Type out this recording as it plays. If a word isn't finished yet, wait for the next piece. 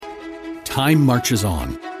Time marches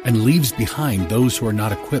on and leaves behind those who are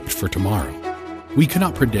not equipped for tomorrow. We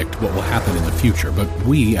cannot predict what will happen in the future, but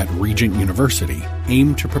we at Regent University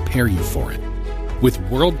aim to prepare you for it. With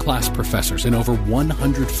world-class professors in over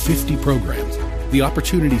 150 programs, the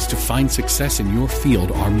opportunities to find success in your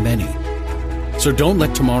field are many. So don't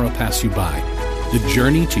let tomorrow pass you by. The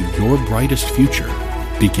journey to your brightest future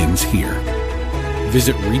begins here.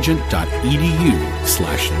 Visit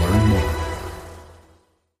regent.edu/learn more.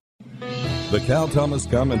 The Cal Thomas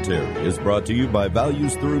Commentary is brought to you by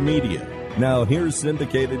Values Through Media. Now here's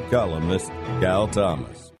syndicated columnist Cal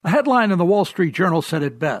Thomas. A headline in the Wall Street Journal said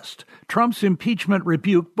it best: Trump's impeachment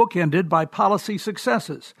rebuke bookended by policy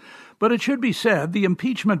successes. But it should be said, the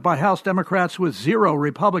impeachment by House Democrats with zero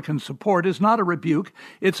Republican support is not a rebuke,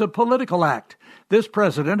 it's a political act. This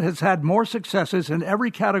president has had more successes in every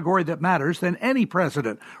category that matters than any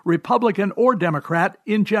president, Republican or Democrat,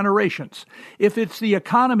 in generations. If it's the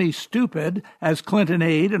economy stupid, as Clinton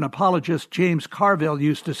aide and apologist James Carville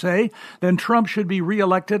used to say, then Trump should be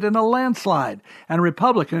reelected in a landslide, and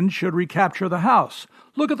Republicans should recapture the House.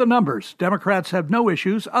 Look at the numbers. Democrats have no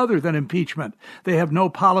issues other than impeachment. They have no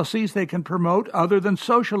policies they can promote other than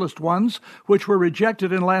socialist ones, which were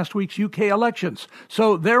rejected in last week's UK elections.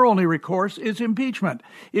 So their only recourse is impeachment.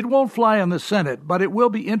 It won't fly in the Senate, but it will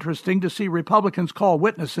be interesting to see Republicans call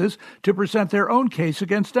witnesses to present their own case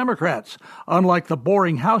against Democrats. Unlike the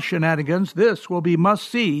boring House shenanigans, this will be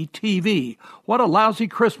must-see TV. What a lousy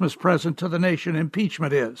Christmas present to the nation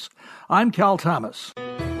impeachment is. I'm Cal Thomas.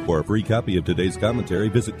 For a free copy of today's commentary,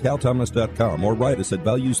 visit calthomas.com or write us at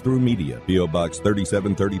Values Through Media, P.O. Box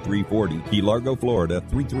 373340, Key Largo, Florida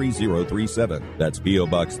 33037. That's P.O.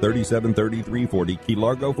 Box 373340, Key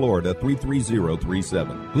Largo, Florida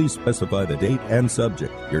 33037. Please specify the date and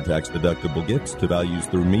subject. Your tax-deductible gifts to Values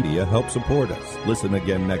Through Media help support us. Listen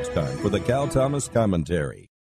again next time for the Cal Thomas Commentary.